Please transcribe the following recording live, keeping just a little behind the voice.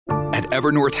At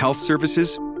Evernorth Health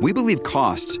Services, we believe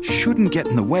costs shouldn't get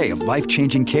in the way of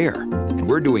life-changing care, and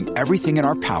we're doing everything in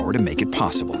our power to make it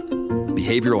possible.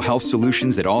 Behavioral health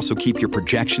solutions that also keep your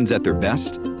projections at their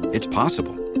best? It's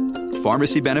possible.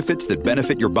 Pharmacy benefits that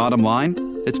benefit your bottom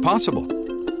line? It's possible.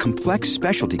 Complex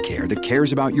specialty care that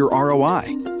cares about your ROI?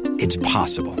 It's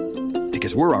possible.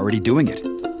 Because we're already doing it.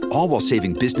 All while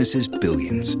saving businesses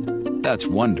billions. That's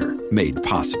Wonder made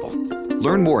possible.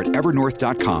 Learn more at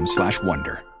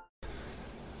evernorth.com/wonder.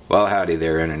 Well, howdy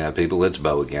there, Internet people. It's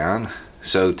Bo again.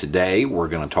 So today we're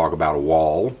going to talk about a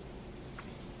wall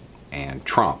and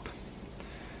Trump.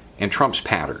 And Trump's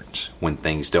patterns when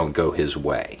things don't go his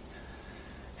way.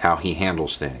 How he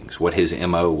handles things. What his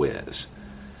MO is.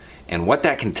 And what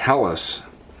that can tell us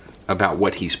about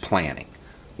what he's planning.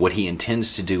 What he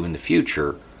intends to do in the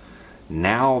future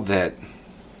now that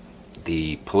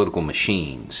the political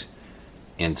machines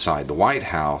inside the White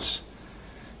House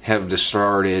have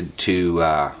started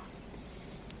to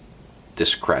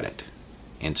discredit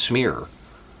and smear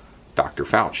Dr.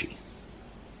 Fauci.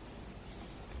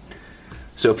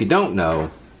 So if you don't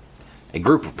know, a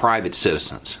group of private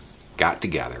citizens got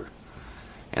together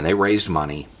and they raised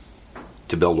money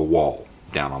to build a wall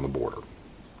down on the border,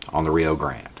 on the Rio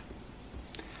Grande.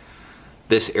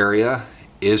 This area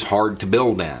is hard to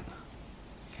build in.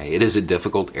 Okay, it is a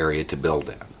difficult area to build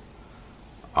in.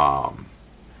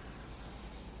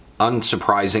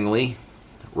 Unsurprisingly,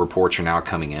 reports are now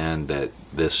coming in that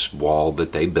this wall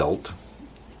that they built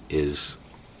is,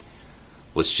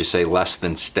 let's just say, less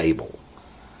than stable.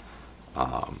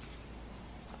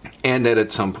 And that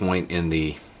at some point in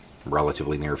the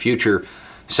relatively near future,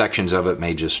 sections of it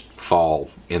may just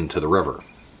fall into the river.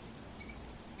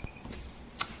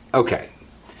 Okay.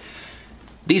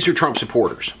 These are Trump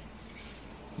supporters.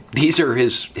 These are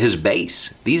his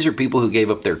base. These are people who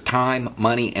gave up their time,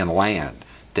 money, and land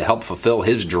to help fulfill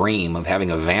his dream of having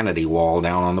a vanity wall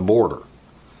down on the border.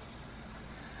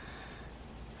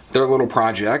 Their little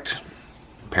project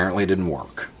apparently didn't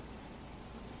work.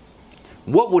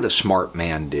 What would a smart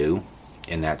man do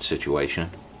in that situation?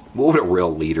 What would a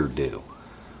real leader do?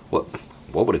 What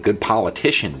would a good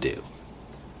politician do?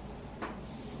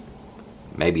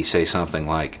 Maybe say something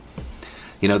like,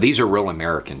 these are real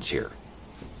Americans here.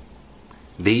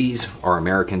 These are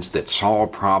Americans that saw a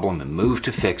problem and moved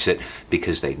to fix it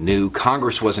because they knew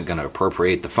Congress wasn't going to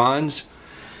appropriate the funds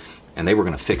and they were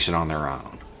going to fix it on their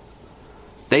own.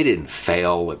 They didn't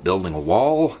fail at building a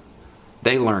wall.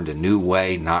 They learned a new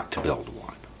way not to build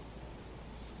one.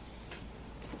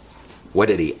 What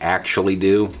did he actually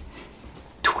do?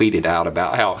 Tweeted out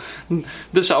about how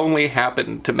this only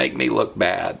happened to make me look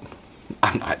bad.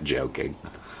 I'm not joking.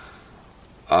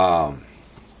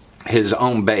 His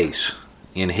own base,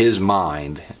 in his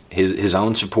mind, his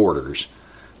own supporters,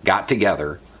 got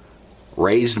together,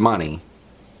 raised money,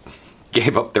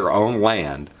 gave up their own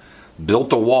land,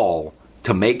 built a wall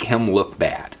to make him look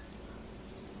bad.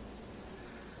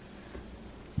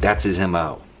 That's his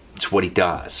MO. It's what he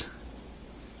does.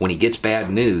 When he gets bad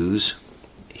news,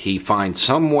 he finds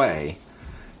some way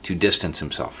to distance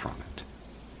himself from it,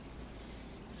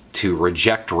 to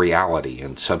reject reality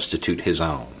and substitute his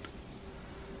own.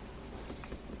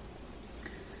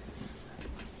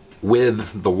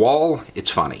 With the wall,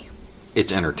 it's funny.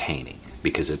 It's entertaining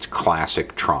because it's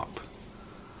classic Trump.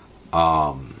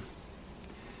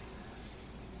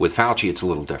 With Fauci, it's a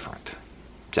little different.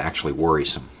 It's actually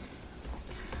worrisome.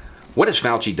 What has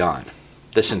Fauci done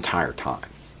this entire time?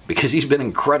 Because he's been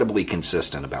incredibly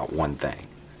consistent about one thing.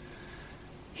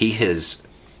 He has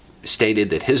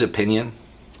stated that his opinion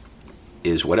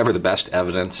is whatever the best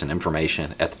evidence and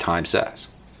information at the time says.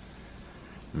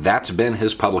 That's been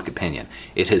his public opinion.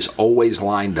 It has always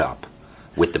lined up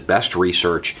with the best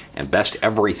research and best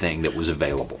everything that was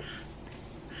available.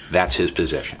 That's his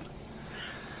position.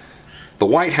 The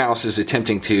White House is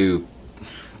attempting to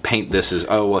paint this as,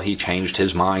 he changed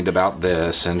his mind about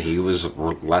this and he was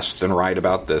less than right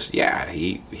about this. Yeah,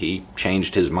 he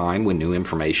changed his mind when new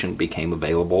information became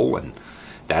available, and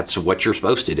that's what you're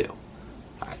supposed to do.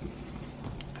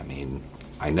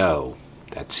 I know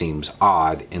that seems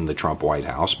odd in the Trump White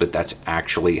House, but that's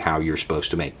actually how you're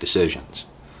supposed to make decisions.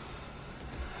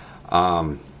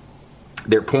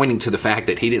 They're pointing to the fact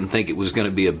that he didn't think it was going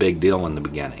to be a big deal in the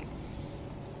beginning.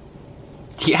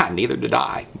 Yeah, neither did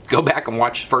I. Go back and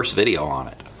watch the first video on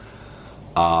it.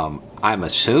 I'm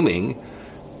assuming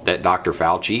that Dr.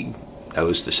 Fauci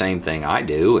knows the same thing I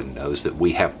do and knows that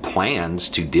we have plans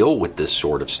to deal with this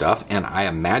sort of stuff, and I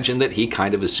imagine that he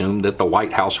kind of assumed that the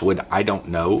White House would,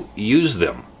 use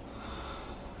them.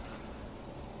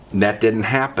 That didn't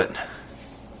happen,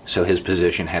 so his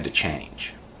position had to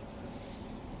change.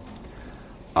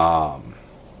 The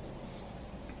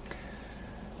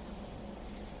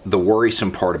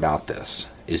worrisome part about this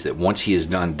is that once he is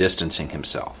done distancing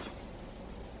himself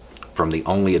from the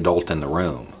only adult in the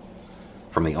room,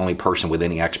 from the only person with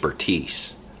any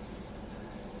expertise,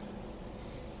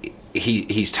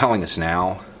 he's telling us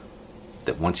now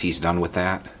that once he's done with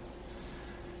that,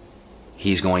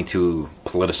 he's going to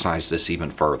politicize this even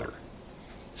further.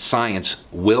 Science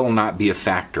will not be a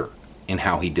factor in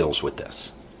how he deals with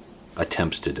this,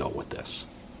 attempts to deal with this.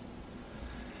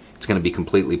 It's going to be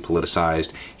completely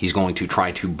politicized. He's going to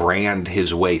try to brand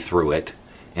his way through it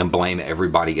and blame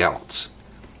everybody else.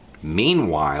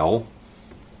 Meanwhile,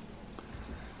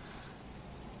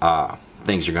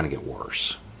 things are going to get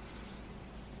worse.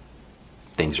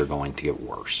 Things are going to get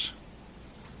worse.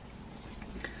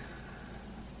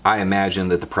 I imagine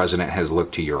that the president has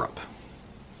looked to Europe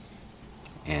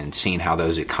and seen how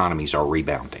those economies are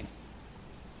rebounding.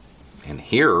 And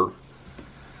here,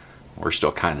 we're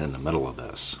still kind of in the middle of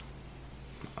this.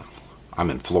 I'm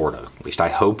in Florida. At least I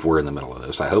hope we're in the middle of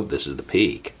this. I hope this is the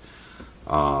peak.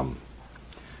 But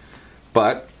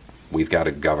we've got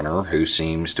a governor who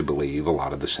seems to believe a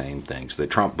lot of the same things that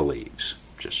Trump believes.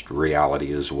 Just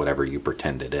reality is whatever you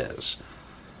pretend it is.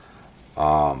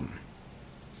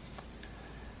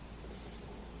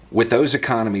 With those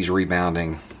economies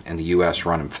rebounding and the U.S.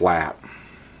 running flat,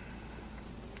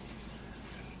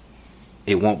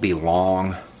 it won't be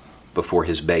long before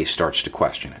his base starts to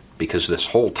question it. Because this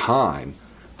whole time,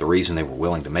 the reason they were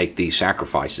willing to make these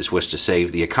sacrifices was to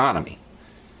save the economy.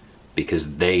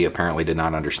 Because they apparently did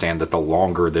not understand that the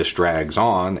longer this drags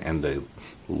on and the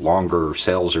longer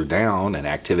sales are down and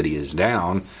activity is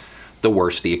down, the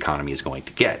worse the economy is going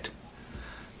to get.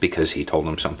 Because he told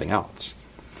them something else.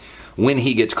 When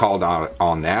he gets called out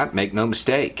on that, make no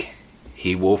mistake,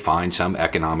 he will find some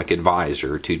economic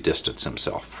advisor to distance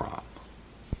himself from.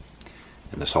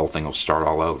 And this whole thing will start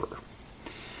all over.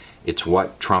 It's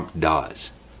what Trump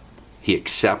does. He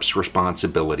accepts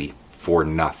responsibility for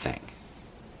nothing.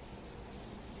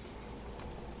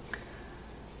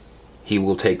 He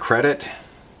will take credit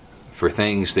for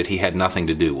things that he had nothing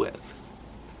to do with.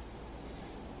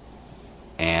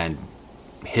 And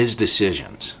his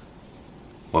decisions,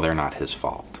 well, they're not his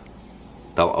fault.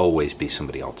 They'll always be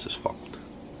somebody else's fault.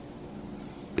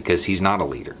 Because he's not a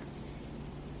leader.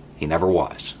 He never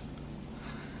was.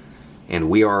 And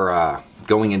we are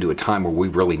going into a time where we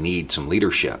really need some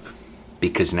leadership.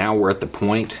 Because now we're at the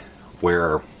point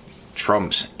where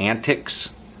Trump's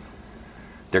antics,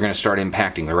 they're going to start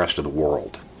impacting the rest of the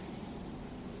world.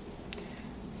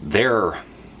 Their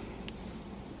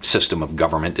system of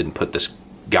government didn't put this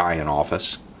guy in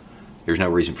office. There's no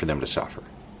reason for them to suffer.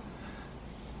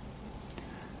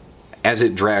 As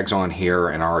it drags on here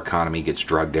and our economy gets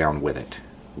dragged down with it,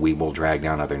 we will drag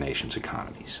down other nations'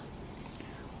 economies.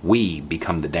 We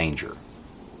become the danger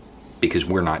because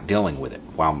we're not dealing with it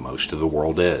while most of the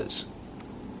world is.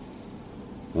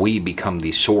 We become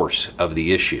the source of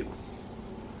the issue.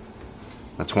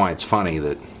 That's why it's funny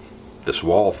that this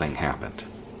wall thing happened.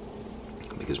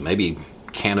 Because maybe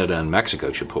Canada and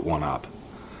Mexico should put one up.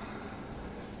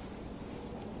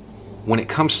 When it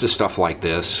comes to stuff like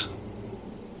this,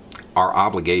 our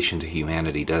obligation to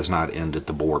humanity does not end at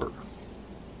the border.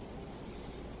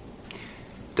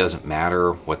 It doesn't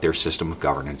matter what their system of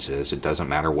governance is. It doesn't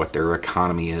matter what their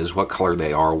economy is, what color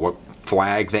they are, what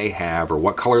flag they have, or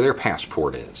what color their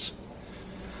passport is.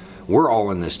 We're all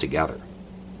in this together.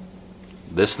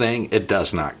 This thing, it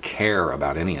does not care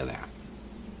about any of that.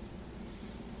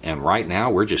 And right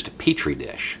now, we're just a petri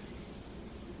dish.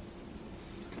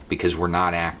 Because we're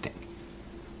not acting.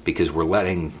 Because we're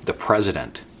letting the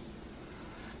president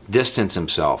distance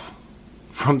himself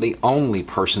from the only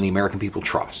person the American people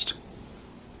trust.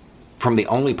 From the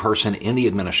only person in the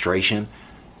administration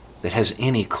that has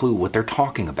any clue what they're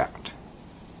talking about.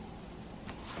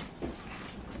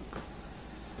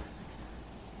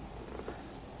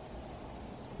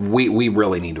 We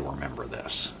really need to remember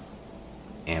this.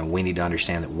 And we need to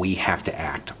understand that we have to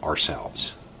act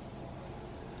ourselves.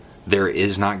 There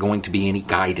is not going to be any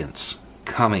guidance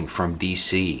coming from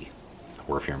D.C.,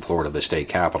 or if you're in Florida, the state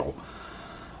capital.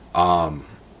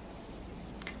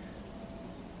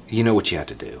 You know what you have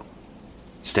to do.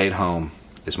 Stay at home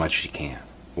as much as you can.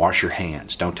 Wash your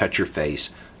hands. Don't touch your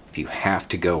face. If you have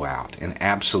to go out, and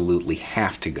absolutely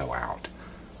have to go out,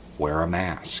 wear a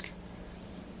mask.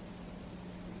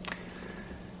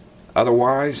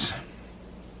 Otherwise,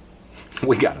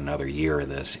 we got another year of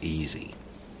this easy.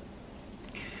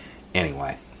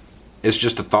 Anyway, it's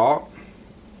just a thought.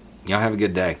 Y'all have a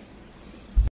good day.